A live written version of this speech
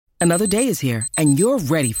Another day is here, and you're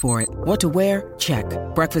ready for it. What to wear? Check.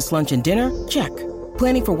 Breakfast, lunch, and dinner? Check.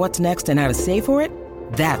 Planning for what's next and how to save for it?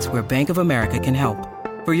 That's where Bank of America can help.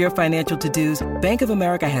 For your financial to-dos, Bank of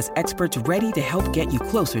America has experts ready to help get you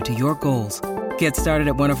closer to your goals. Get started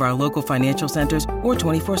at one of our local financial centers or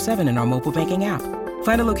 24/7 in our mobile banking app.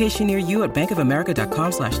 Find a location near you at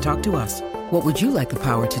bankofamerica.com/talktous. What would you like the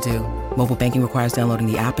power to do? Mobile banking requires downloading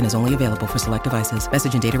the app and is only available for select devices.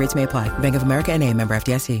 Message and data rates may apply. Bank of America N.A., member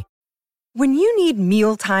FDIC. When you need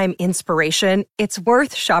mealtime inspiration, it's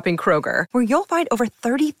worth shopping Kroger, where you'll find over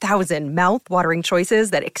 30,000 mouth-watering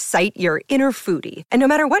choices that excite your inner foodie. And no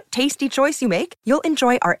matter what tasty choice you make, you'll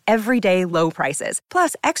enjoy our everyday low prices,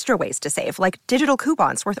 plus extra ways to save, like digital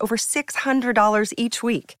coupons worth over $600 each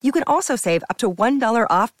week. You can also save up to $1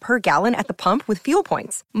 off per gallon at the pump with fuel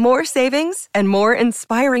points. More savings and more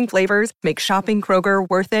inspiring flavors make shopping Kroger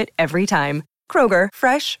worth it every time. Kroger,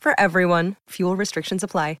 fresh for everyone. Fuel restrictions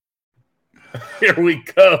apply. Here we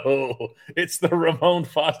go. It's the Ramon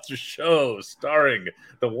Foster Show, starring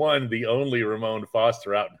the one, the only Ramon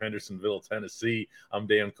Foster out in Hendersonville, Tennessee. I'm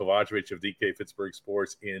Dan Kovacevic of DK Pittsburgh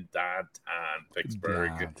Sports in downtown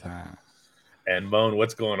Pittsburgh. And Moan,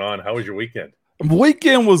 what's going on? How was your weekend?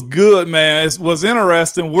 Weekend was good, man. It was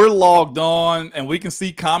interesting. We're logged on, and we can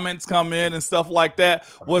see comments come in and stuff like that.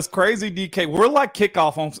 What's crazy, DK, we're like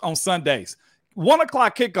kickoff on Sundays. 1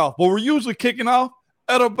 o'clock kickoff, but we're usually kicking off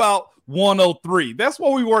at about 1:03. That's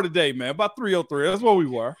what we were today, man. About 3:03. That's what we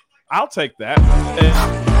were. I'll take that.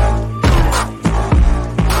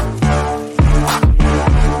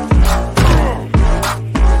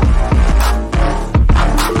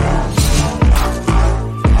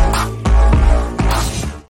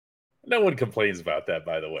 No one complains about that,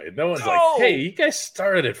 by the way. No one's like, hey, you guys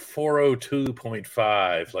started at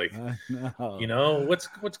 4:02.5. Like, you know,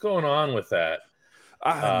 what's going on with that?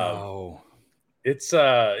 I know. It's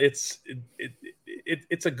a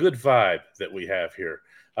good vibe that we have here.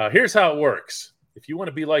 Here's how it works. If you want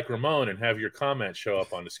to be like Ramon and have your comments show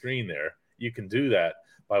up on the screen there, you can do that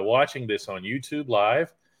by watching this on YouTube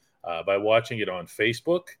live, by watching it on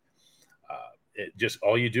Facebook.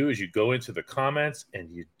 All you do is you go into the comments and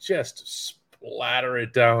you just splatter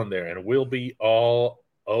it down there, and we'll be all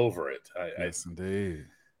over it. Yes, indeed.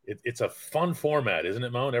 It's a fun format, isn't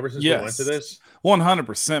it, Moan? Ever since we went to this?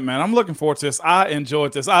 100%, man. I'm looking forward to this. I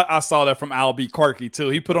enjoyed this. I saw that from Al B. Quirky, too.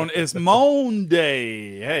 He put on, it's Moan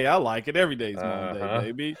Day. Hey, I like it. Every day's Moan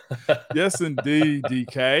Day, baby. Yes, indeed,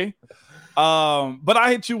 DK. But I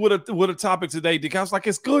hit you with a topic today, DK. I was like,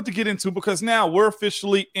 it's good to get into because now we're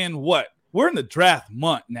officially in what? We're in the draft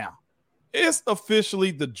month now. It's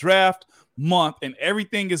officially the draft month, and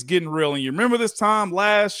everything is getting real. And you remember this time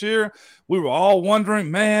last year, we were all wondering,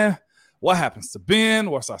 man, what happens to Ben?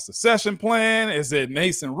 What's our succession plan? Is it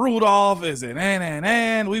Mason Rudolph? Is it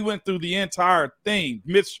and? We went through the entire thing.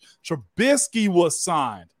 Mitch Trubisky was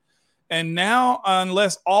signed. And now,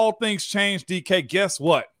 unless all things change, DK, guess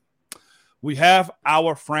what? We have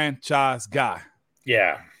our franchise guy.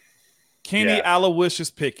 Yeah. Kenny Aloysius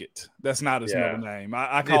Pickett. That's not his middle name.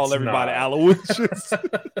 I call everybody Aloysius.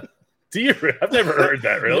 I've never heard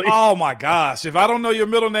that, really. Oh, my gosh. If I don't know your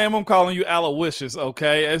middle name, I'm calling you Aloysius,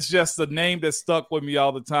 okay? It's just the name that stuck with me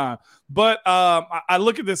all the time. But I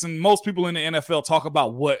look at this, and most people in the NFL talk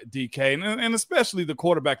about what, DK, and especially the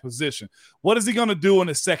quarterback position. What is he going to do in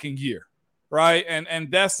his second year, right?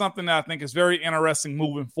 And that's something that I think is very interesting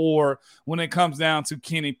moving forward when it comes down to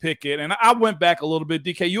Kenny Pickett. And I went back a little bit,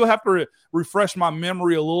 DK. You'll have to refresh my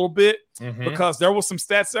memory a little bit because there was some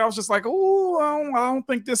stats there. I was just like, I don't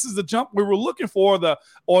think this is the jump we were looking for,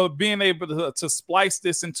 or being able to splice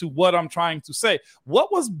this into what I'm trying to say.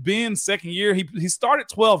 What was Ben's second year? He started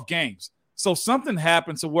 12 games. So something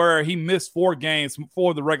happened to where he missed 4 games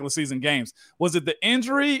for the regular season games. Was it the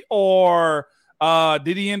injury, or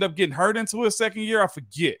did he end up getting hurt into his second year? I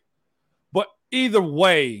forget. But either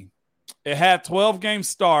way, it had 12 games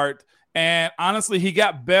start, and honestly, he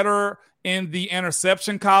got better in the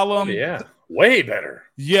interception column. Oh, yeah, way better.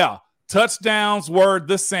 Yeah. Touchdowns were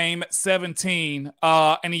the same at 17.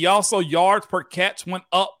 And he also, yards per catch went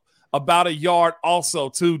up about a yard also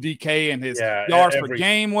too, DK, and his yards per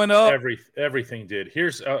game went up. Everything did.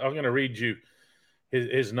 I'm going to read you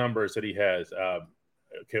his numbers that he has.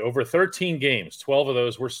 Okay, over 13 games, 12 of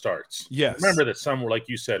those were starts. Yes. Remember that some were, like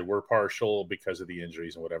you said, were partial because of the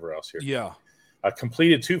injuries and whatever else here. Yeah.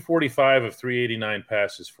 Completed 245 of 389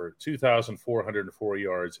 passes for 2,404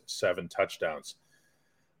 yards, 7 touchdowns.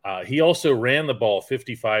 He also ran the ball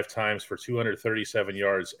 55 times for 237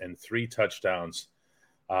 yards and 3 touchdowns,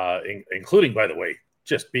 including, by the way,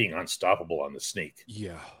 just being unstoppable on the sneak.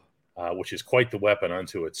 Yeah. Which is quite the weapon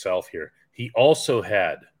unto itself here. He also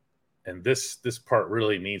had and this part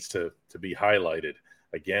really needs to be highlighted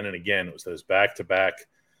again and again. It was those back-to-back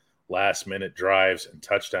last-minute drives and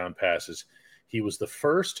touchdown passes. He was the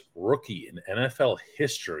first rookie in NFL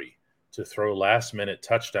history to throw last-minute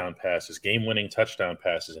touchdown passes, game-winning touchdown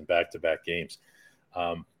passes in back-to-back games.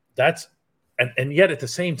 And yet at the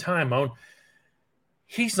same time, Moan,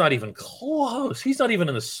 he's not even close. He's not even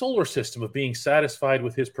in the solar system of being satisfied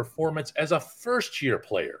with his performance as a first-year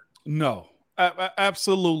player. No,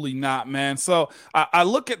 absolutely not, man. So I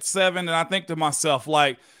look at 7 and I think to myself,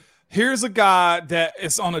 like, here's a guy that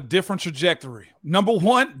is on a different trajectory. Number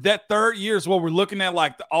one, that third year is what we're looking at.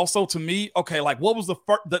 Like, also to me, okay, like what was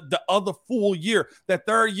the other full year? That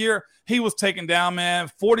third year, he was taken down, man,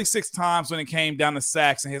 46 times when it came down to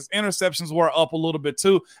sacks, and his interceptions were up a little bit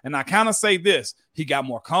too. And I kind of say this, he got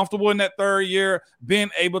more comfortable in that third year, being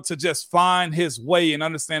able to just find his way and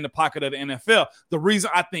understand the pocket of the NFL. The reason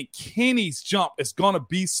I think Kenny's jump is going to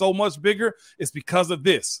be so much bigger is because of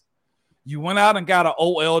this. You went out and got an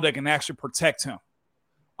OL that can actually protect him.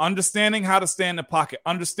 Understanding how to stay in the pocket,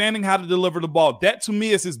 understanding how to deliver the ball. That, to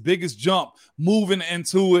me, is his biggest jump moving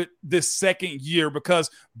into it this second year,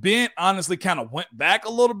 because Ben honestly kind of went back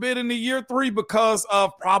a little bit in the year 3 because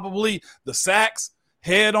of probably the sacks,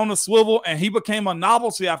 head on the swivel, and he became a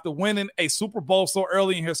novelty after winning a Super Bowl so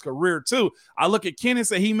early in his career too. I look at Kenny and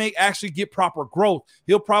say he may actually get proper growth.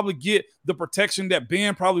 He'll probably get the protection that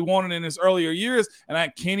Ben probably wanted in his earlier years,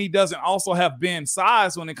 and Kenny doesn't also have Ben's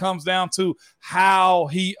size when it comes down to how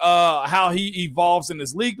he evolves in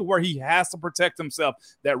this league to where he has to protect himself.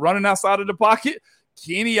 That running outside of the pocket,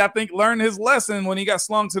 Kenny, I think, learned his lesson when he got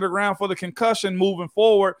slung to the ground for the concussion moving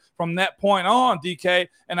forward from that point on, DK.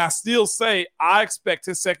 And I still say I expect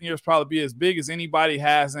his second year to probably be as big as anybody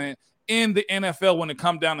has in the NFL when it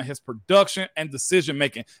comes down to his production and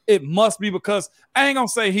decision-making. It must be, because I ain't going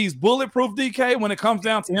to say he's bulletproof, DK, when it comes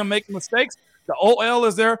down to him making mistakes. The OL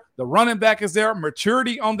is there. The running back is there.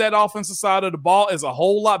 Maturity on that offensive side of the ball is a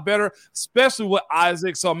whole lot better, especially with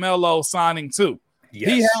Isaac Somelo signing too. Yes.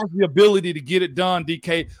 He has the ability to get it done,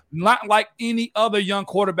 DK, not like any other young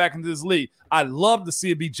quarterback in this league. I'd love to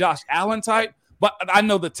see it be Josh Allen type, but I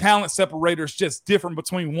know the talent separator is just different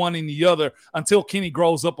between one and the other until Kenny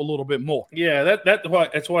grows up a little bit more. Yeah,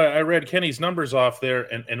 that's why I read Kenny's numbers off there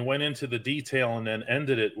and went into the detail and then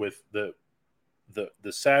ended it with the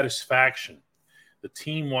satisfaction, the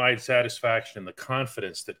team-wide satisfaction and the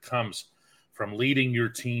confidence that comes from leading your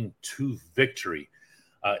team to victory.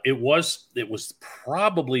 It was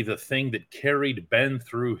probably the thing that carried Ben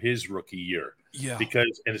through his rookie year. Yeah.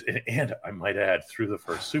 Because, and I might add, through the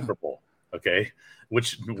first Super Bowl, okay,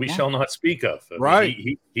 which we shall not speak of. Right.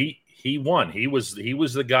 He won. He was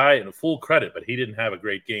the guy, and full credit, but he didn't have a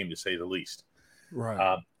great game, to say the least.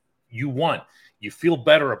 Right. You won. You feel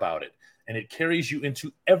better about it. And it carries you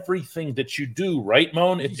into everything that you do, right,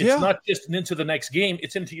 Moan? It's not just into the next game.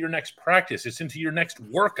 It's into your next practice. It's into your next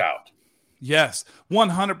workout. Yes,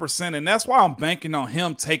 100%. And that's why I'm banking on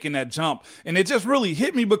him taking that jump. And it just really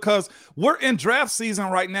hit me because we're in draft season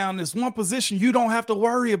right now, and there's one position you don't have to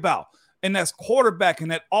worry about, and that's quarterback. And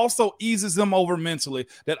that also eases them over mentally.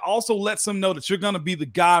 That also lets them know that you're going to be the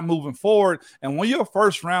guy moving forward. And when you're a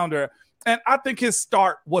first rounder, and I think his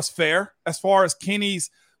start was fair as far as Kenny's,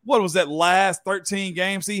 what was that, last 13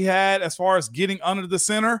 games he had as far as getting under the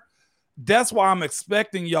center. That's why I'm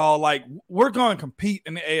expecting y'all, like, we're going to compete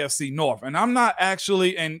in the AFC North. And I'm not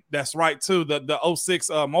actually, and that's right too, the 06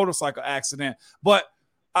 motorcycle accident. But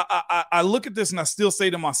I look at this and I still say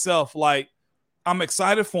to myself, like, I'm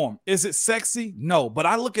excited for him. Is it sexy? No. But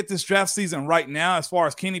I look at this draft season right now as far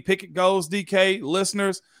as Kenny Pickett goes, DK,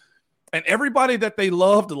 listeners, and everybody that they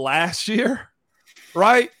loved last year,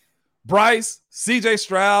 right? Bryce, CJ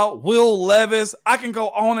Stroud, Will Levis. I can go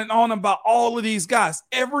on and on about all of these guys.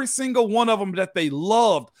 Every single one of them that they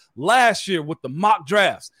loved last year with the mock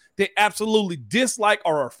drafts, they absolutely dislike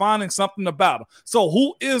or are finding something about them. So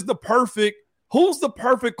who's the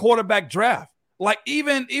perfect quarterback draft? Like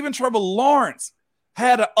even Trevor Lawrence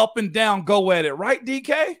had an up and down go at it, right,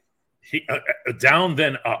 DK? Down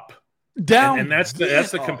then up. Down, and that's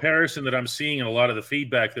the comparison that I'm seeing in a lot of the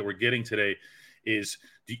feedback that we're getting today is,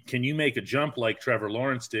 can you make a jump like Trevor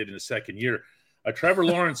Lawrence did in the second year? Trevor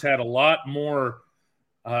Lawrence had a lot more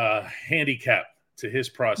handicap to his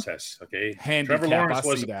process, okay? Trevor Lawrence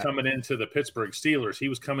wasn't coming into the Pittsburgh Steelers. He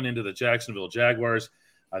was coming into the Jacksonville Jaguars.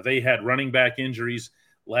 They had running back injuries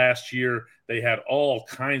last year. They had all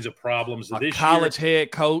kinds of problems. This college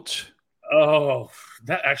head coach. Oh,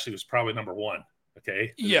 that actually was probably number one,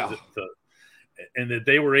 okay? Yeah. And that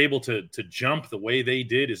they were able to jump the way they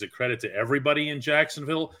did is a credit to everybody in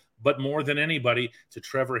Jacksonville, but more than anybody, to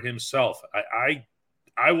Trevor himself.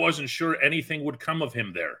 I wasn't sure anything would come of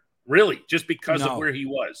him there, really, just because of where he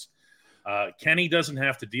was. Kenny doesn't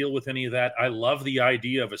have to deal with any of that. I love the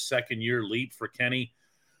idea of a second-year leap for Kenny,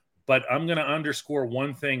 but I'm going to underscore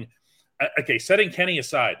one thing. Okay, setting Kenny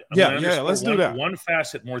aside, let's do that. One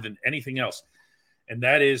facet more than anything else, and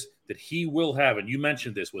that is that he will have, and you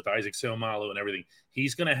mentioned this with Isaac Seumalo and everything,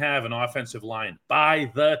 he's going to have an offensive line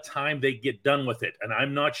by the time they get done with it, and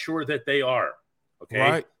I'm not sure that they are. Okay,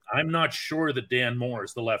 right. I'm not sure that Dan Moore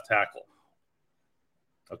is the left tackle.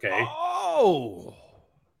 Okay. Oh.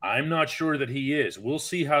 I'm not sure that he is. We'll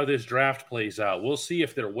see how this draft plays out. We'll see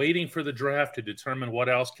if they're waiting for the draft to determine what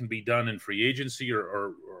else can be done in free agency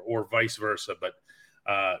or vice versa. But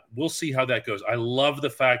we'll see how that goes. I love the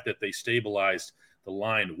fact that they stabilized the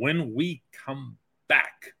line. When we come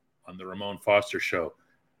back on the Ramon Foster Show,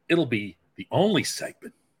 it'll be the only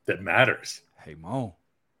segment that matters. Hey, Mo.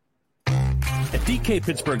 At DK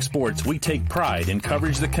Pittsburgh Sports, we take pride in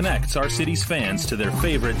coverage that connects our city's fans to their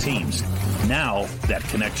favorite teams. Now, that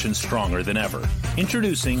connection's stronger than ever.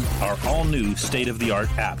 Introducing our all-new state-of-the-art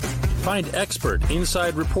app. Find expert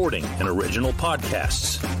inside reporting and original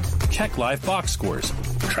podcasts. Check live box scores.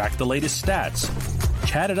 Track the latest stats.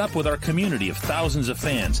 Chat it up with our community of thousands of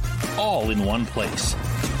fans, all in one place.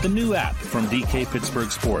 The new app from DK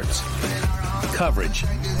Pittsburgh Sports. Coverage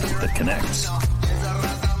that connects.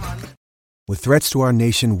 With threats to our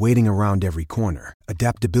nation waiting around every corner,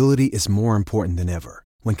 adaptability is more important than ever.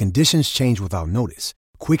 When conditions change without notice,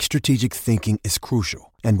 quick strategic thinking is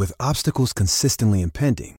crucial. And with obstacles consistently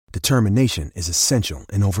impending, determination is essential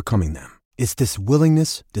in overcoming them. It's this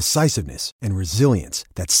willingness, decisiveness, and resilience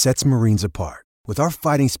that sets Marines apart. With our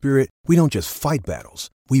fighting spirit, we don't just fight battles,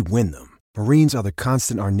 we win them. Marines are the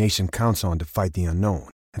constant our nation counts on to fight the unknown.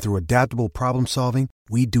 And through adaptable problem solving,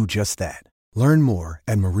 we do just that. Learn more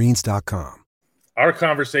at marines.com. Our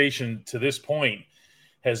conversation to this point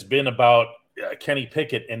has been about Kenny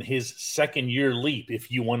Pickett and his second-year leap.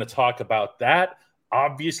 If you want to talk about that,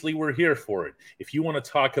 obviously we're here for it. If you want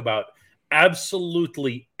to talk about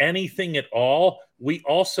absolutely anything at all, we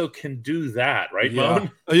also can do that, right,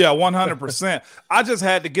 Moan? Yeah, 100%. I just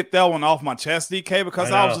had to get that one off my chest, DK,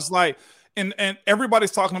 because I was just like, and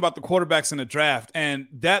everybody's talking about the quarterbacks in the draft, and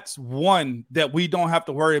that's one that we don't have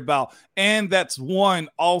to worry about. And that's one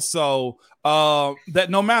also that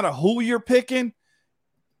no matter who you're picking,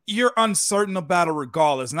 you're uncertain about it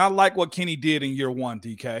regardless. And I like what Kenny did in year one,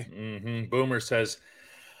 DK. Mm-hmm. Boomer says,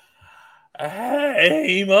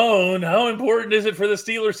 hey, Moan, how important is it for the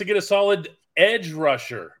Steelers to get a solid edge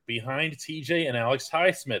rusher behind TJ and Alex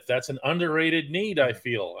Highsmith? That's an underrated need, I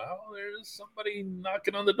feel. Well, there's somebody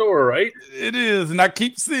knocking on the door, right? It is, and I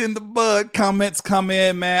keep seeing the Bud comments come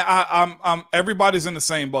in, man. I'm everybody's in the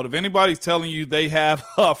same boat. If anybody's telling you they have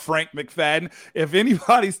Frank McFadden, if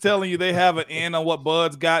anybody's telling you they have an in on what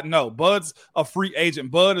Bud's got, no. Bud's a free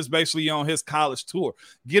agent. Bud is basically on his college tour.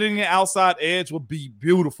 Getting an outside edge would be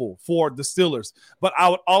beautiful for the Steelers. But I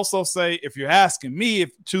would also say, if you're asking me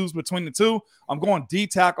if choose between the two, I'm going D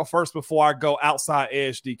tackle first before I go outside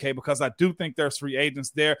edge, DK, because I do think there's free agents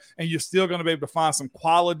there, and you're still going to be able to find some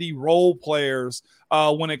quality role players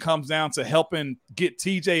when it comes down to helping get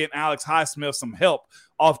TJ and Alex Highsmith some help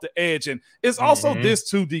off the edge. And it's also this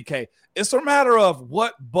too, DK. It's a matter of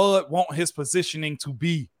what Bud want his positioning to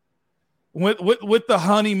be with the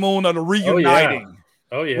honeymoon or the reuniting.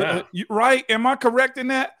 Oh, yeah. Right? Am I correct in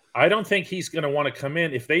that? I don't think he's going to want to come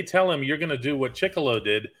in. If they tell him you're going to do what Chicolo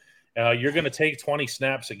did, you're going to take 20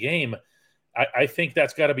 snaps a game, I think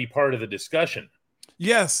that's got to be part of the discussion.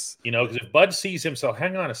 Yes. You know, because if Bud sees himself,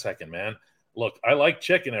 hang on a second, man. Look, I like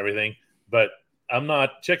Chick and everything, but I'm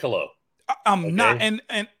not Chicolo. I'm not.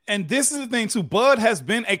 And this is the thing, too. Bud has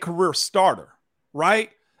been a career starter, right?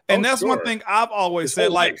 And that's one thing I've always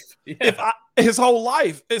said, like, his whole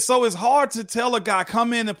life. So it's hard to tell a guy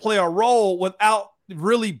come in and play a role without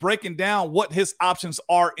really breaking down what his options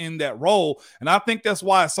are in that role. And I think that's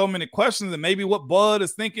why so many questions, and maybe what Bud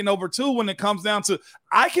is thinking over too when it comes down to,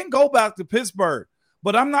 I can go back to Pittsburgh,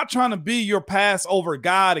 but I'm not trying to be your pass over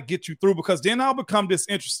guy to get you through, because then I'll become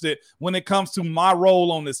disinterested when it comes to my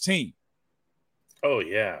role on this team. Oh,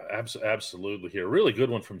 yeah, absolutely. Here, really good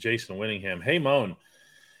one from Jason Winningham. Hey, Moan,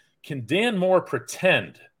 can Dan Moore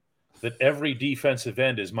pretend that every defensive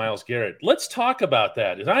end is Myles Garrett? Let's talk about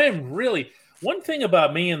that. I am really – one thing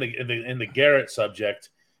about me in the Garrett subject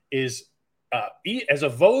is as a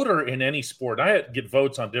voter in any sport, I get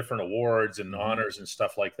votes on different awards and honors and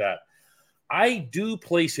stuff like that. I do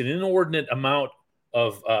place an inordinate amount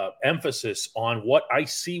of emphasis on what I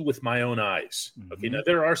see with my own eyes. Okay, now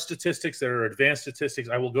there are statistics, there are advanced statistics.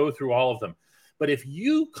 I will go through all of them. But if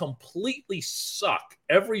you completely suck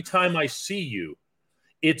every time I see you,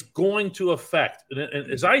 it's going to affect.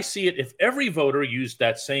 And as I see it, if every voter used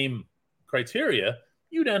that same criteria,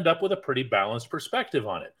 you'd end up with a pretty balanced perspective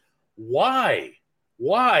on it. Why?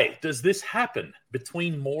 Why does this happen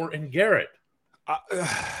between Moore and Garrett?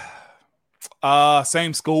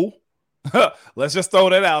 Same school. Let's just throw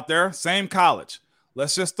that out there. Same college.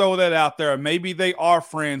 Let's just throw that out there. Maybe they are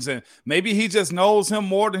friends, and maybe he just knows him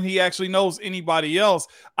more than he actually knows anybody else.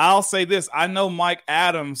 I'll say this. I know Mike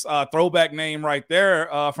Adams, throwback name right there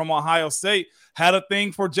from Ohio State, had a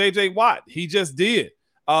thing for J.J. Watt. He just did.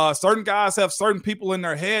 Certain guys have certain people in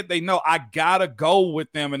their head. They know I got to go with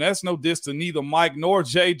them, and that's no diss to neither Mike nor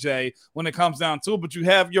J.J. when it comes down to it, but you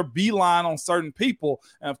have your beeline on certain people,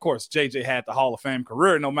 and, of course, J.J. had the Hall of Fame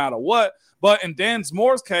career no matter what, but in Dan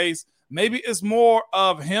Moore's case, maybe it's more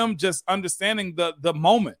of him just understanding the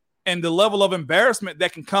moment and the level of embarrassment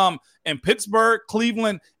that can come in Pittsburgh,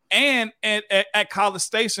 Cleveland, and at College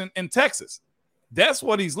Station in Texas. That's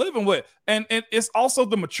what he's living with. And it's also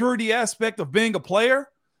the maturity aspect of being a player,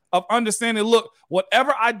 of understanding, look,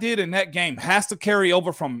 whatever I did in that game has to carry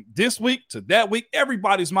over from this week to that week.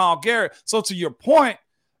 Everybody's Myles Garrett. So to your point,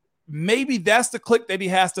 maybe that's the click that he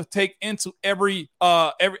has to take into every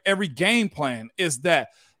game plan is that,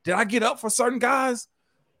 did I get up for certain guys?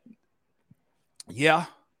 Yeah,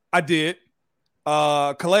 I did.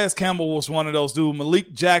 Calais Campbell was one of those dudes.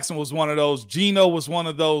 Malik Jackson was one of those. Geno was one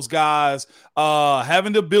of those guys.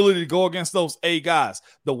 Having the ability to go against those A guys.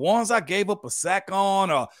 The ones I gave up a sack on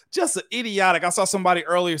or just an idiotic. I saw somebody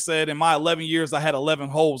earlier said in my 11 years I had 11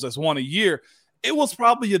 holes. That's one a year. It was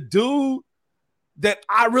probably a dude that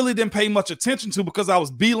I really didn't pay much attention to because I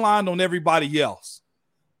was beelined on everybody else.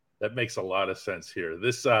 That makes a lot of sense here.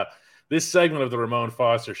 This segment of the Ramon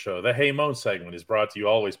Foster Show, the Hey Moan segment, is brought to you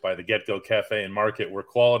always by the Get Go Cafe and Market, where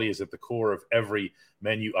quality is at the core of every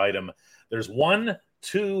menu item. There's 1,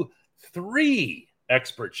 2, 3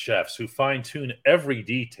 expert chefs who fine-tune every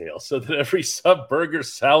detail so that every sub, burger,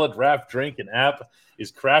 salad, wrap, drink, and app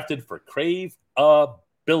is crafted for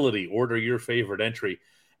craveability. Order your favorite entry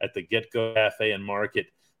at the Get Go Cafe and Market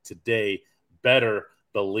today. Better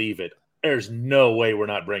believe it. There's no way we're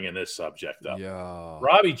not bringing this subject up. Yeah.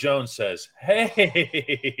 Robbie Jones says,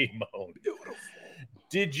 hey, Moan,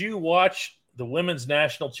 did you watch the Women's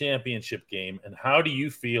National Championship game, and how do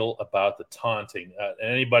you feel about the taunting?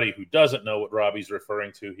 Anybody who doesn't know what Robbie's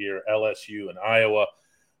referring to here, LSU and Iowa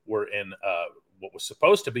were in what was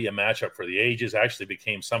supposed to be a matchup for the ages, actually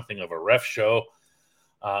became something of a ref show.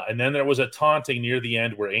 And then there was a taunting near the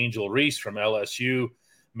end where Angel Reese from LSU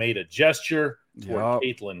made a gesture toward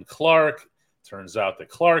Caitlin Clark. Turns out that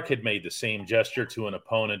Clark had made the same gesture to an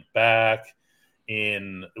opponent back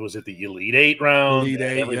in, was it the Elite Eight round? Elite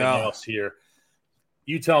Eight, everything else here.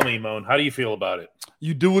 You tell me, Moan, how do you feel about it?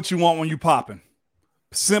 You do what you want when you popping.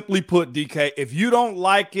 Simply put, DK, if you don't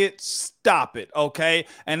like it, stop it, okay?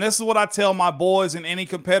 And this is what I tell my boys and any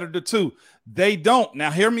competitor too. They don't.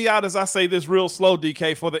 Now, hear me out as I say this real slow,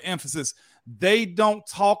 DK, for the emphasis. They don't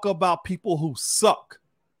talk about people who suck.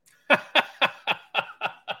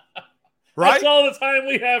 Right? That's all the time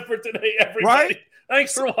we have for today, everybody. Right?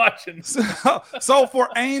 Thanks for watching. So for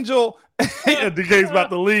Angel, DK's about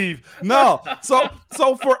to leave. No. So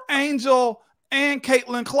for Angel and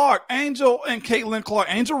Caitlin Clark, Angel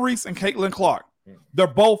Reese and Caitlin Clark, they're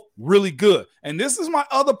both really good. And this is my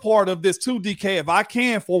other part of this too, DK. If I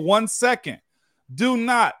can, for 1 second, do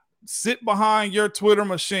not sit behind your Twitter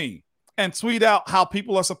machine and tweet out how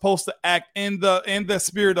people are supposed to act in the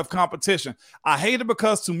spirit of competition. I hate it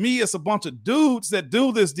because to me, it's a bunch of dudes that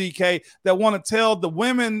do this, DK, that want to tell the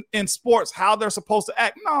women in sports how they're supposed to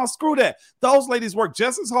act. No, screw that. Those ladies work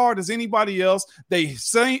just as hard as anybody else. They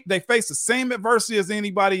face the same adversity as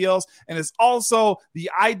anybody else. And it's also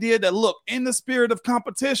the idea that, look, in the spirit of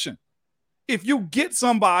competition, if you get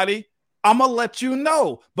somebody, I'm going to let you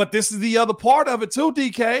know. But this is the other part of it too,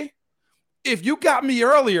 DK. If you got me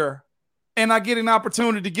earlier, and I get an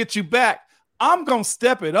opportunity to get you back, I'm going to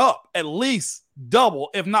step it up at least double,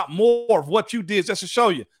 if not more, of what you did just to show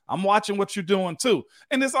you. I'm watching what you're doing too.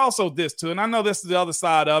 And there's also this too, and I know this is the other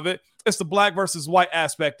side of it. It's the black versus white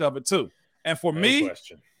aspect of it too. And for me,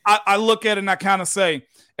 I look at it and I kind of say,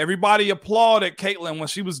 everybody applauded Caitlin when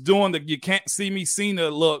she was doing the "you can't see me" Cena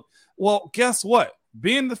look. Well, guess what?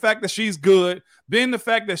 Being the fact that she's good, being the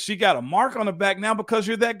fact that she got a mark on the back now because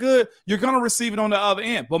you're that good, you're going to receive it on the other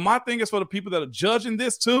end. But my thing is for the people that are judging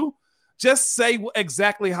this too, just say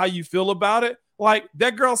exactly how you feel about it. Like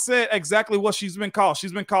that girl said exactly what she's been called.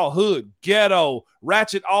 She's been called hood, ghetto,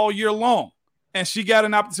 ratchet all year long. And she got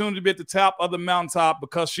an opportunity to be at the top of the mountaintop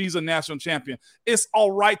because she's a national champion. It's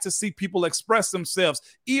all right to see people express themselves,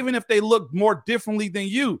 even if they look more differently than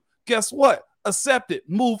you. Guess what? accept it,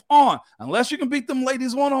 move on. Unless you can beat them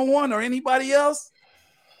ladies one-on-one or anybody else,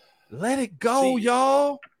 let it go,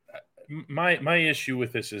 y'all. My issue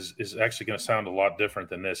with this is actually going to sound a lot different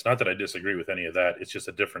than this. Not that I disagree with any of that. It's just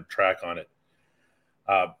a different track on it.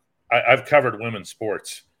 I've covered women's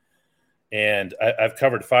sports, and I've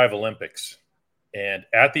covered 5 Olympics. And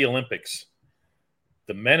at the Olympics,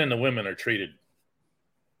 the men and the women are treated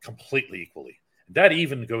completely equally. That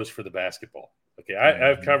even goes for the basketball. Okay,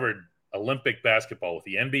 I've covered Olympic basketball with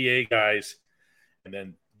the NBA guys, and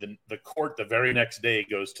then the court the very next day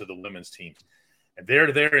goes to the women's teams. And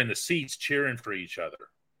they're there in the seats cheering for each other,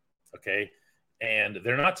 okay? And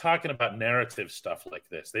they're not talking about narrative stuff like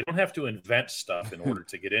this. They don't have to invent stuff in order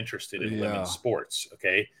to get interested in women's sports,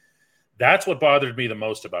 okay? That's what bothered me the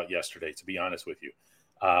most about yesterday, to be honest with you.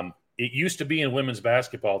 It used to be in women's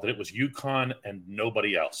basketball that it was UConn and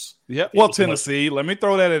nobody else. Yeah, well, Tennessee. Let me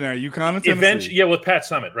throw that in there. UConn and Tennessee. Yeah, with Pat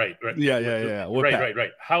Summitt, right. Yeah.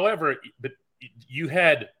 Right. However, but you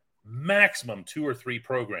had maximum 2 or 3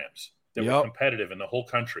 programs that were competitive in the whole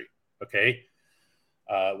country, okay?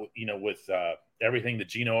 With everything that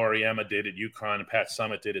Gino Auriemma did at UConn and Pat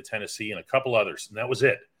Summitt did at Tennessee and a couple others, and that was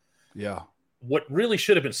it. Yeah. What really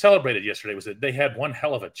should have been celebrated yesterday was that they had one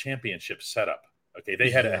hell of a championship setup, okay?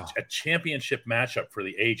 They had a championship matchup for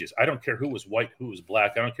the ages. I don't care who was white, who was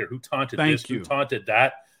black. I don't care who taunted who taunted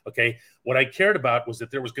that, okay? What I cared about was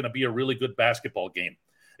that there was going to be a really good basketball game.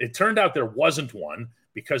 It turned out there wasn't one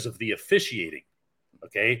because of the officiating,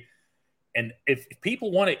 okay? And if people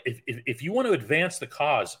want to, if you want to advance the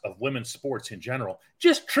cause of women's sports in general,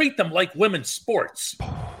 just treat them like women's sports.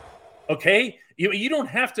 Okay? You don't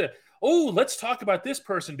have to, let's talk about this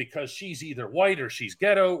person because she's either white or she's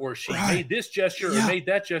ghetto or she made this gesture or made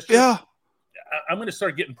that gesture. Yeah. I'm going to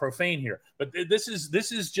start getting profane here. But this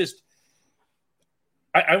is just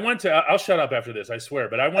I went to, I'll shut up after this, I swear,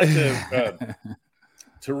 but I went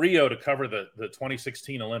to Rio to cover the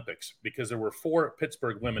 2016 Olympics because there were 4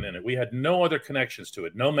 Pittsburgh women in it. We had no other connections to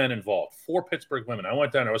it, no men involved. 4 Pittsburgh women. I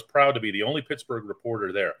went down. I was proud to be the only Pittsburgh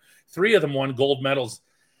reporter there. 3 of them won gold medals,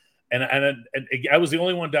 and I was the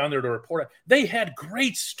only one down there to report. They had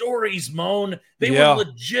great stories, Moan. They were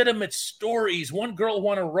legitimate stories. One girl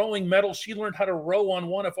won a rowing medal. She learned how to row on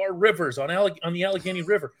one of our rivers, on the Allegheny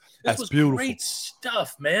River. This was beautiful. Great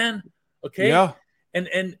stuff, man. Okay? Yeah.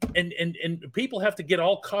 And people have to get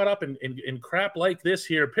all caught up in crap like this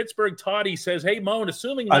here. Pittsburgh Toddy says, hey, Moan,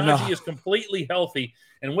 assuming Najee is completely healthy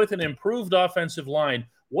and with an improved offensive line,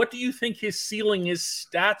 what do you think his ceiling is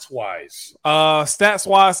stats-wise?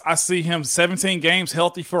 Stats-wise, I see him 17 games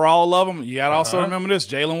healthy for all of them. You got to also remember this.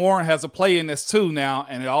 Jalen Warren has a play in this too now,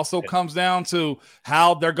 and it also comes down to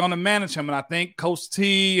how they're going to manage him. And I think Coach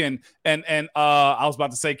T and I was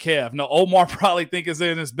about to say Kev. No, Omar probably think it's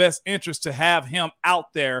in his best interest to have him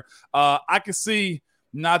out there. I could see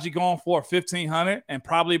Najee going for 1,500 and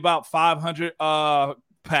probably about 500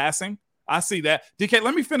 passing. I see that. DK,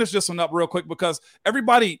 let me finish this one up real quick because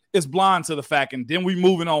everybody is blind to the fact, and then we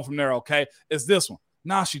moving on from there, okay, is this one.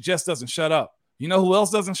 Nah, she just doesn't shut up. You know who else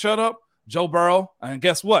doesn't shut up? Joe Burrow. And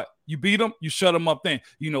guess what? You beat him, you shut him up then.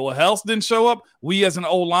 You know what else didn't show up? We as an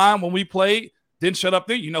O-line when we played didn't shut up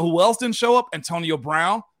then. You know who else didn't show up? Antonio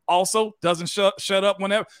Brown also doesn't shut up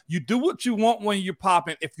whenever. You do what you want when you're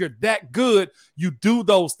popping. If you're that good, you do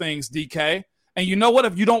those things, DK. And you know what?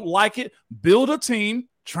 If you don't like it, build a team.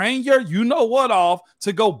 Train your you-know-what off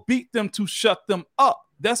to go beat them to shut them up.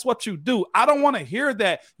 That's what you do. I don't want to hear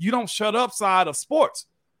that you don't shut up side of sports.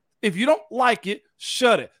 If you don't like it,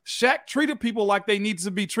 shut it. Shaq treated people like they need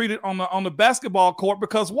to be treated on the basketball court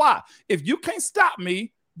because why? If you can't stop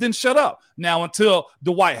me, then shut up. Now, until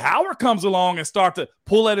Dwight Howard comes along and start to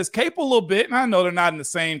pull at his cape a little bit, and I know they're not in the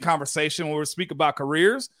same conversation when we speak about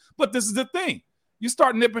careers, but this is the thing. You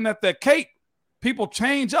start nipping at that cape, people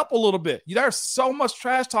change up a little bit. There's so much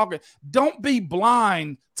trash talking. Don't be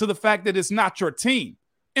blind to the fact that it's not your team.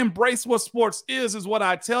 Embrace what sports is what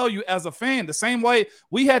I tell you as a fan. The same way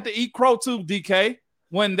we had to eat crow too, DK,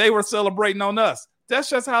 when they were celebrating on us. That's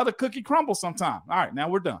just how the cookie crumbles sometimes. All right, now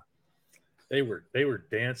we're done. They were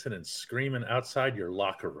dancing and screaming outside your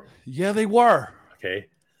locker room. Yeah, they were. Okay,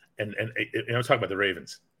 and I'm talking about the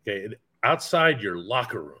Ravens. Okay, outside your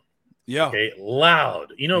locker room. Yeah. Okay,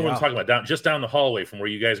 loud. You know what I'm talking about? Just down the hallway from where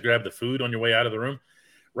you guys grab the food on your way out of the room,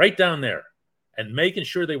 right down there, and making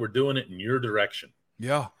sure they were doing it in your direction.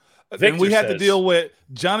 Yeah. Victor and we had to deal with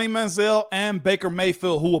Johnny Manziel and Baker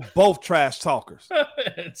Mayfield, who were both trash talkers.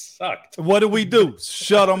 It sucked. What did we do?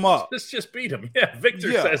 Shut them up. Let's just beat them. Yeah.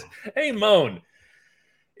 Victor says, hey, Moan,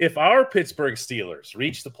 if our Pittsburgh Steelers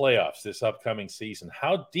reach the playoffs this upcoming season,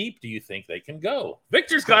 how deep do you think they can go?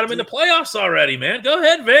 Victor's got them in the playoffs already, man. Go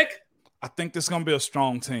ahead, Vic. I think this is going to be a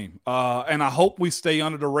strong team. And I hope we stay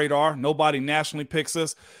under the radar. Nobody nationally picks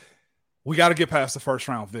us. We got to get past the first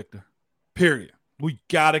round, Victor. Period. We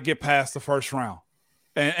got to get past the first round.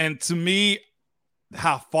 And to me,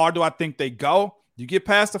 how far do I think they go? You get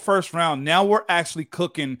past the first round. Now we're actually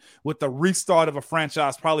cooking with the restart of a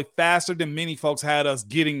franchise probably faster than many folks had us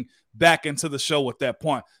getting back into the show at that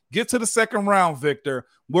point. Get to the second round, Victor.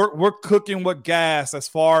 We're cooking with gas as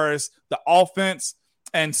far as the offense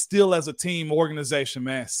and still as a team organization,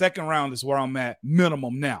 man. Second round is where I'm at,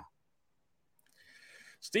 minimum now.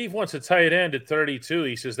 Steve wants a tight end at 32.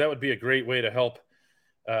 He says that would be a great way to help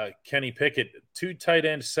Kenny Pickett. 2 tight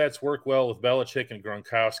end sets work well with Belichick and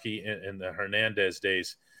Gronkowski in the Hernandez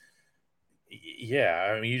days.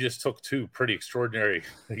 Yeah, I mean, you just took 2 pretty extraordinary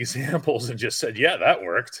examples and just said, yeah, that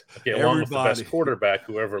worked. Okay, along with the best quarterback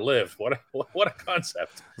who ever lived. What a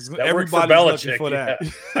concept. That worked for Belichick. For that.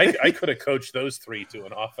 Yeah. I could have coached those 3 to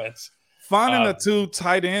an offense. Finding a 2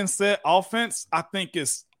 tight end set offense, I think,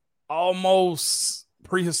 is almost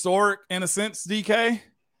prehistoric in a sense, DK.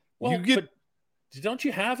 Well, don't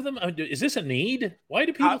you have them? Is this a need? Why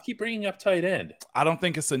do people keep bringing up tight end? I don't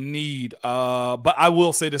think it's a need. But I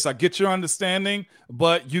will say this. I get your understanding,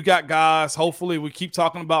 but you got guys. Hopefully we keep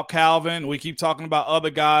talking about Calvin. We keep talking about other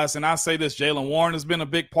guys. And I say this, Jaylen Warren has been a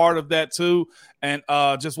big part of that too. And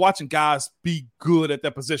just watching guys be good at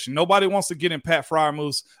that position. Nobody wants to get in Pat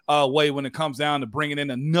Fryermuth's way when it comes down to bringing in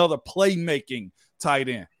another playmaking tight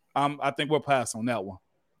end. I think we'll pass on that one.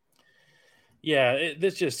 Yeah,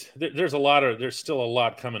 there's still a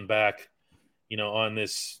lot coming back, on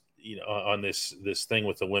this, on this thing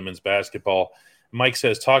with the women's basketball. Mike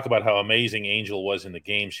says, talk about how amazing Angel was in the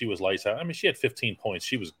game. She was lights out. I mean, she had 15 points.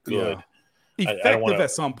 She was good. Yeah. Effective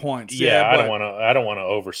at some points. Yeah, I don't want to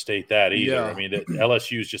overstate that either. Yeah. I mean,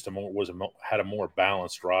 LSU's just had a more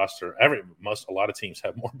balanced roster. A lot of teams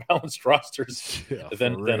have more balanced rosters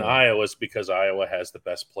than Iowa's, because Iowa has the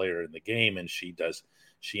best player in the game, and she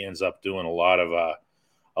ends up doing a lot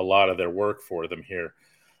of their work for them here.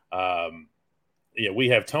 We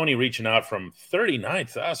have Tony reaching out from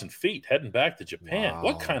 39,000 feet heading back to Japan. Wow.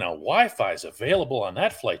 What kind of Wi-Fi is available on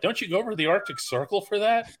that flight? Don't you go over to the Arctic Circle for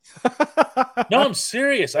that? No, I'm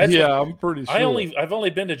serious. I'm pretty sure. I've only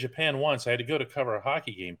been to Japan once. I had to go to cover a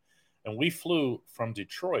hockey game, and we flew from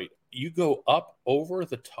Detroit. You go up over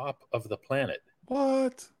the top of the planet.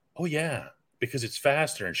 What? Oh, yeah, because it's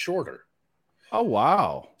faster and shorter. Oh,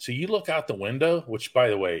 wow. So you look out the window, which, by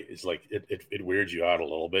the way, is like it weirds you out a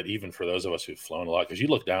little bit, even for those of us who've flown a lot, because you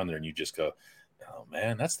look down there and you just go, oh,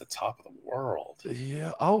 man, that's the top of the world.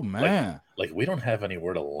 Yeah. Oh, man. Like we don't have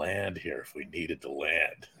anywhere to land here if we needed to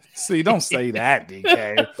land. See, don't say that,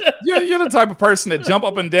 DK. You're the type of person that jump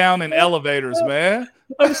up and down in elevators, man.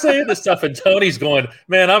 I'm saying this stuff, and Tony's going,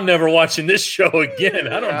 man, I'm never watching this show again.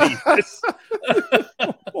 I don't need this.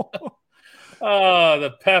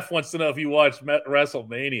 The Pef wants to know if you watched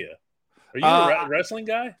WrestleMania. Are you a wrestling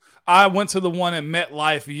guy? I went to the one in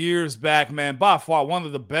MetLife years back, man. By far, one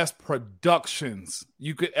of the best productions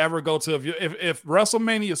you could ever go to. If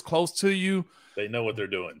WrestleMania is close to you, they know what they're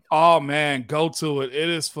doing. Oh, man, go to it. It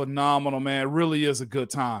is phenomenal, man. It really is a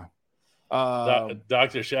good time.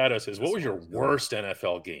 Dr. Shadow says, what was your worst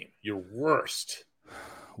NFL game? Your worst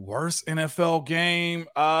NFL game?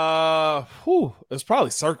 It's probably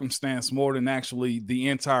circumstance more than actually the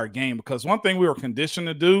entire game, because one thing we were conditioned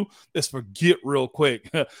to do is forget real quick.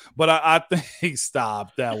 But I think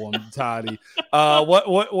stop that one, Toddy.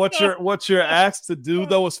 What you're asked to do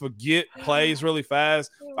though is forget plays really fast.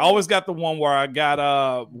 I always got the one where I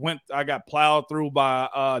got plowed through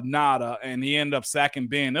by Nada, and he ended up sacking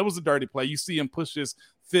Ben. It was a dirty play. You see him push his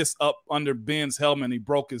fist up under Ben's helmet, and he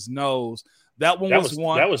broke his nose. That was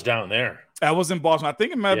one. That was down there. That was in Boston. I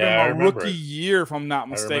think it might have been my rookie year, if I'm not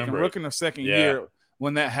mistaken. Rookie or second year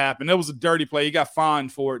when that happened. It was a dirty play. He got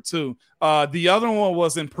fined for it too. The other one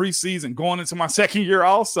was in preseason, going into my second year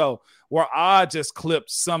also, where I just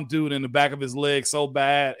clipped some dude in the back of his leg so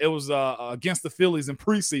bad. It was against the Phillies in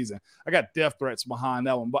preseason. I got death threats behind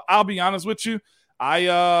that one. But I'll be honest with you,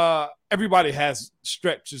 everybody has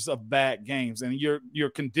stretches of bad games, and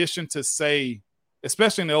you're conditioned to say,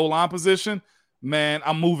 especially in the O-line position, man,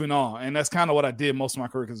 I'm moving on. And that's kind of what I did most of my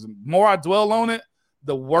career, because the more I dwell on it,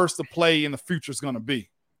 the worse the play in the future is going to be.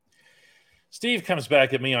 Steve comes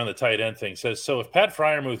back at me on the tight end thing, says, so if Pat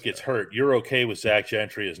Fryermuth gets hurt, you're okay with Zach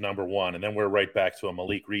Gentry as number one, and then we're right back to a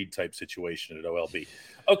Malik Reed type situation at OLB.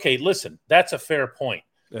 Okay, listen, that's a fair point.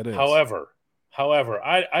 That is. However,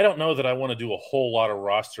 I don't know that I want to do a whole lot of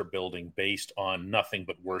roster building based on nothing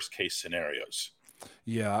but worst case scenarios.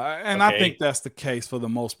 Yeah, and okay. I think that's the case for the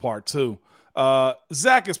most part too.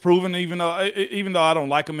 Zach has proven, even though I don't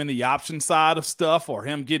like him in the option side of stuff or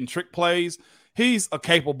him getting trick plays, he's a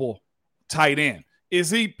capable tight end. Is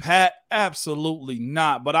he Pat? Absolutely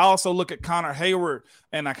not. But I also look at Connor Hayward,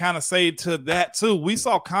 and I kind of say to that too. We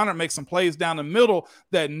saw Connor make some plays down the middle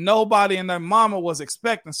that nobody and their mama was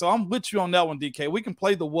expecting. So I'm with you on that one, DK. We can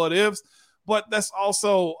play the what ifs, but that's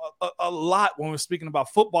also a lot when we're speaking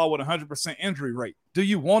about football with 100% injury rate. Do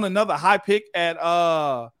you want another high pick at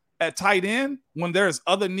tight end when there's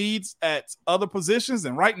other needs at other positions?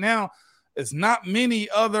 And right now, it's not many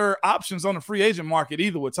other options on the free agent market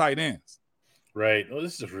either with tight ends. Right. Well,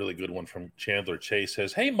 this is a really good one from Chandler Chase.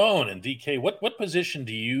 Says, hey, Moan and DK, what position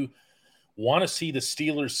do you want to see the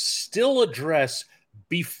Steelers still address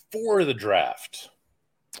before the draft?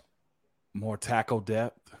 More tackle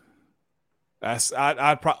depth.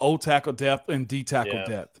 I'd probably O tackle depth and D tackle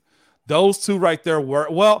depth. Those two right there were,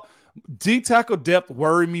 well, D tackle depth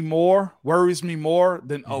worries me more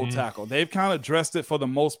than O tackle. They've kind of addressed it for the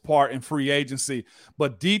most part in free agency,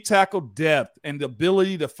 but D tackle depth and the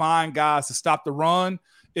ability to find guys to stop the run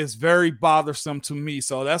is very bothersome to me.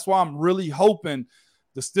 So that's why I'm really hoping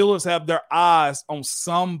the Steelers have their eyes on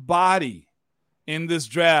somebody in this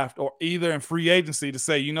draft or either in free agency to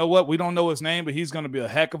say, you know what, we don't know his name, but he's going to be a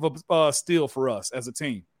heck of a steal for us as a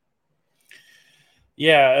team.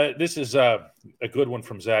 Yeah, this is a good one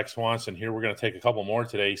from Zach Swanson here. We're going to take a couple more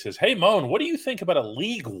today. He says, hey, Moan, what do you think about a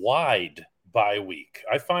league-wide bye week?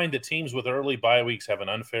 I find that teams with early bye weeks have an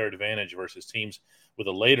unfair advantage versus teams with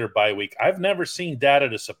a later bye week. I've never seen data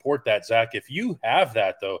to support that, Zach. If you have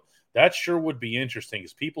that, though, that sure would be interesting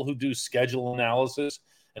because people who do schedule analysis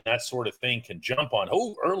and that sort of thing can jump on,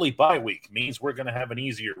 early bye week means we're going to have an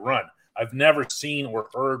easier run. I've never seen or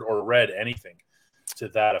heard or read anything to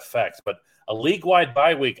that effect. But a league-wide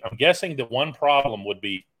bye week, I'm guessing the one problem would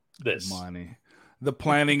be this. Money. The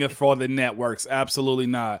planning for the networks, absolutely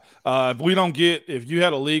not. If you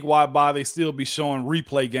had a league-wide bye, they still be showing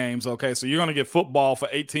replay games, okay? So you're going to get football for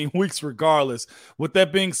 18 weeks regardless. With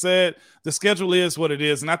that being said, the schedule is what it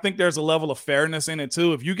is, and I think there's a level of fairness in it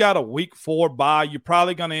too. If you got a week 4 bye, you're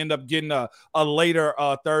probably going to end up getting a later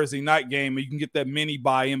Thursday night game, and you can get that mini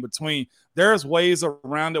bye in between. There's ways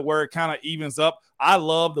around it where it kind of evens up. I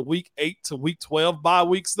love the week 8 to week 12 bye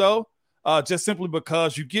weeks, though. Just simply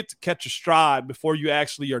because you get to catch a stride before you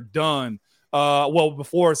actually are done.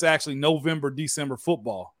 Before it's actually November, December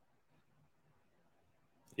football.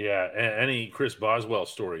 Yeah. Any Chris Boswell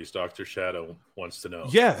stories Dr. Shadow wants to know?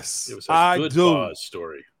 Yes, it was a good Boz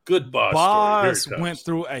story. Good Boz story. Boz went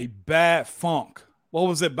through a bad funk. What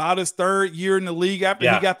was it, about his 3rd year in the league after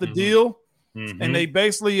he got the deal? Mm-hmm. And they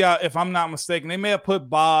basically, if I'm not mistaken, they may have put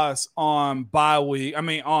Boz on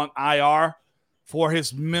on IR for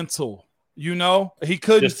his mental. He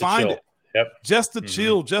couldn't find it. Yep. Just to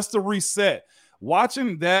chill, just to reset.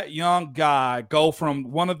 Watching that young guy go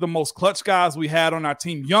from one of the most clutch guys we had on our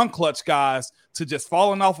team, young clutch guys, to just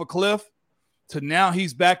falling off a cliff to now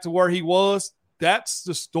he's back to where he was. That's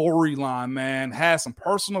the storyline, man. Has some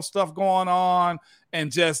personal stuff going on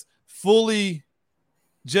and just fully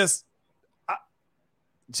just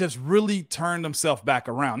really turned himself back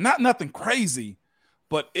around. Nothing crazy,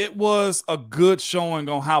 but it was a good showing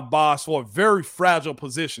on how Boz, for a very fragile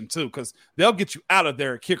position too, because they'll get you out of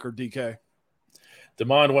there at kicker, DK.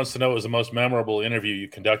 Damon wants to know what was the most memorable interview you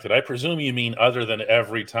conducted. I presume you mean other than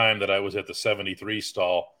every time that I was at the 73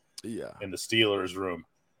 stall in the Steelers room.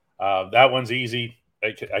 That one's easy.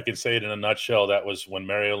 I can say it in a nutshell. That was when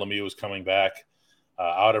Mario Lemieux was coming back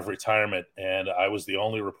out of retirement, and I was the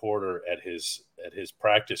only reporter at his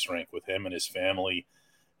practice rink with him and his family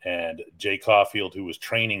and Jay Caulfield, who was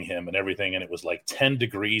training him and everything. And it was like 10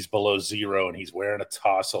 degrees below zero, and he's wearing a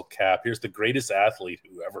tassel cap. Here's the greatest athlete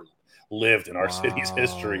who ever lived in our city's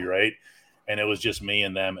history, right? And it was just me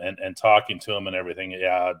and them and talking to him and everything.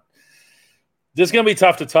 Yeah, this is going to be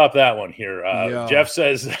tough to top that one here. Jeff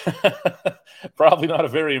says, probably not a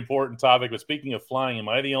very important topic, but speaking of flying, am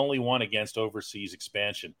I the only one against overseas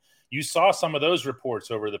expansion? You saw some of those reports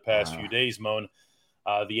over the past few days, Moan.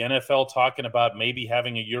 The NFL talking about maybe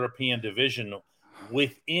having a European division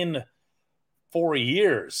within 4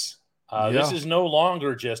 years. This is no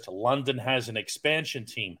longer just London has an expansion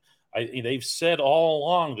team. They've said all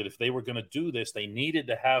along that if they were going to do this, they needed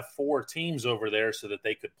to have 4 teams over there so that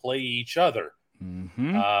they could play each other.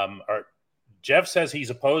 Mm-hmm. Jeff says he's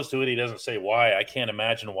opposed to it. He doesn't say why. I can't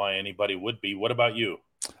imagine why anybody would be. What about you?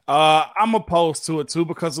 I'm opposed to it too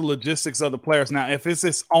because of the logistics of the players. Now, if it's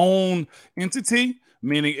its own entity,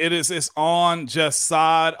 meaning it is its own just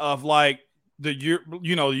side of like the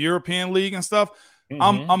European League and stuff,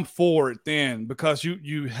 I'm for it then, because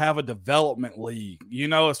you have a development league,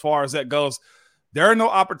 as far as that goes. There are no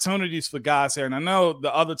opportunities for guys here. And I know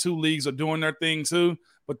the other two leagues are doing their thing too,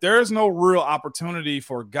 but there is no real opportunity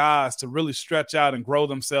for guys to really stretch out and grow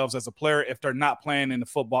themselves as a player if they're not playing in the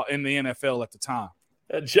NFL at the time.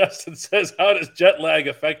 Justin says, how does jet lag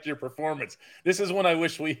affect your performance? This is when I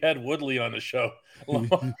wish we had Woodley on the show.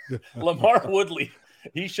 Lamar Woodley,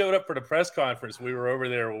 he showed up for the press conference. We were over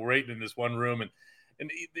there waiting in this one room,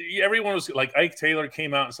 and everyone was like, Ike Taylor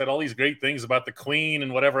came out and said all these great things about the Queen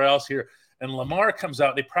and whatever else here. And Lamar comes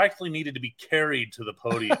out. They practically needed to be carried to the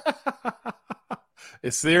podium.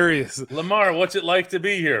 It's serious. Lamar, what's it like to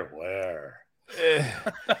be here? Where?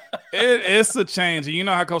 It's a change. And you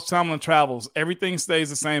know how Coach Tomlin travels. Everything stays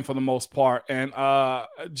the same for the most part. And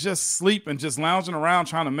just sleeping, just lounging around,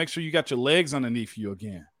 trying to make sure you got your legs underneath you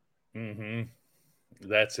again. Mm-hmm.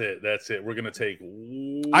 That's it. We're going to take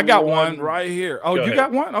I got one right here. Oh, Go you ahead.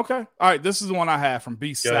 got one? Okay. All right. This is the one I have from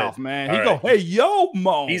B South, man. He All go, right. hey, yo,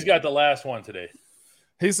 Mo. He's got the last one today.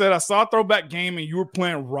 He said, I saw a throwback game and you were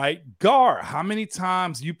playing right guard. How many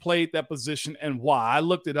times you played that position and why? I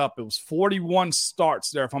looked it up. It was 41 starts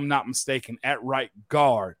there, if I'm not mistaken, at right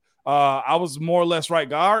guard. I was more or less right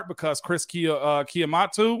guard because Chris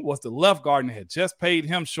Kiyamatu was the left guard and had just paid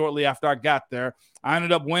him shortly after I got there. I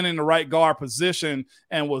ended up winning the right guard position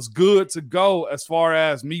and was good to go as far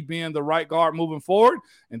as me being the right guard moving forward.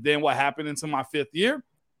 And then what happened into my 5th year,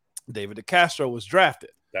 David DeCastro was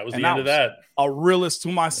drafted. That was the end of that. A realist to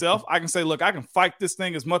myself. I can say, look, I can fight this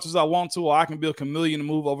thing as much as I want to, or I can be a chameleon and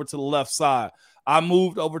move over to the left side. I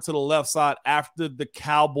moved over to the left side after the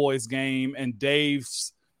Cowboys game and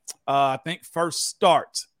Dave's, I think, first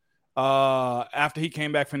start after he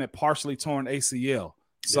came back from that partially torn ACL.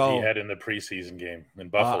 So he had in the preseason game in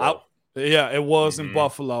Buffalo. It was in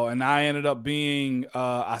Buffalo. And I ended up being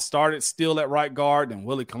I started still at right guard, and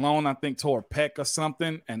Willie Colon, I think, tore a pec or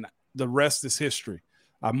something, and the rest is history.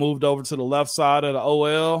 I moved over to the left side of the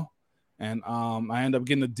OL, and I ended up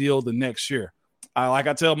getting a deal the next year. Like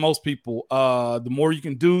I tell most people, the more you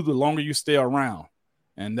can do, the longer you stay around.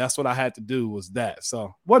 And that's what I had to do, was that.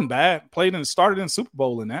 So wasn't bad. Started in Super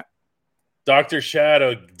Bowl in that. Dr.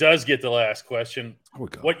 Shadow does get the last question.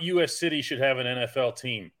 What U.S. city should have an NFL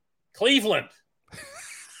team? Cleveland.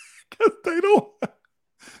 They don't.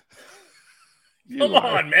 Come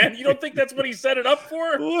on, man. You don't think that's what he set it up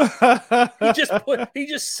for? He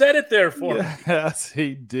just set it there for him. Yes,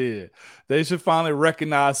 he did. They should finally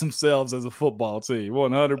recognize themselves as a football team.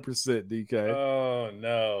 100%, DK. Oh,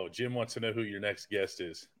 no. Jim wants to know who your next guest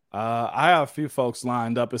is. I have a few folks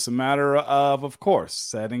lined up. It's a matter of course,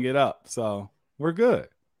 setting it up. So we're good.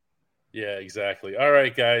 Yeah, exactly. All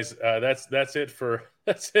right, guys. That's it for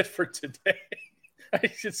today. I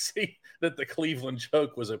should see that the Cleveland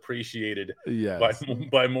joke was appreciated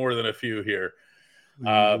by more than a few here.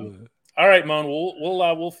 All right, Moan.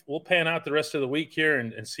 We'll pan out the rest of the week here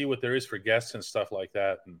and see what there is for guests and stuff like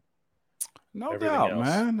that. And no doubt,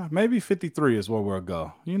 man. Maybe 53 is where we'll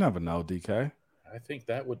go. You never know, DK. I think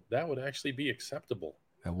that would actually be acceptable.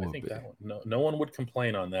 That would no one would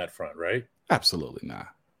complain on that front, right? Absolutely not.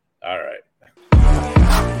 All right.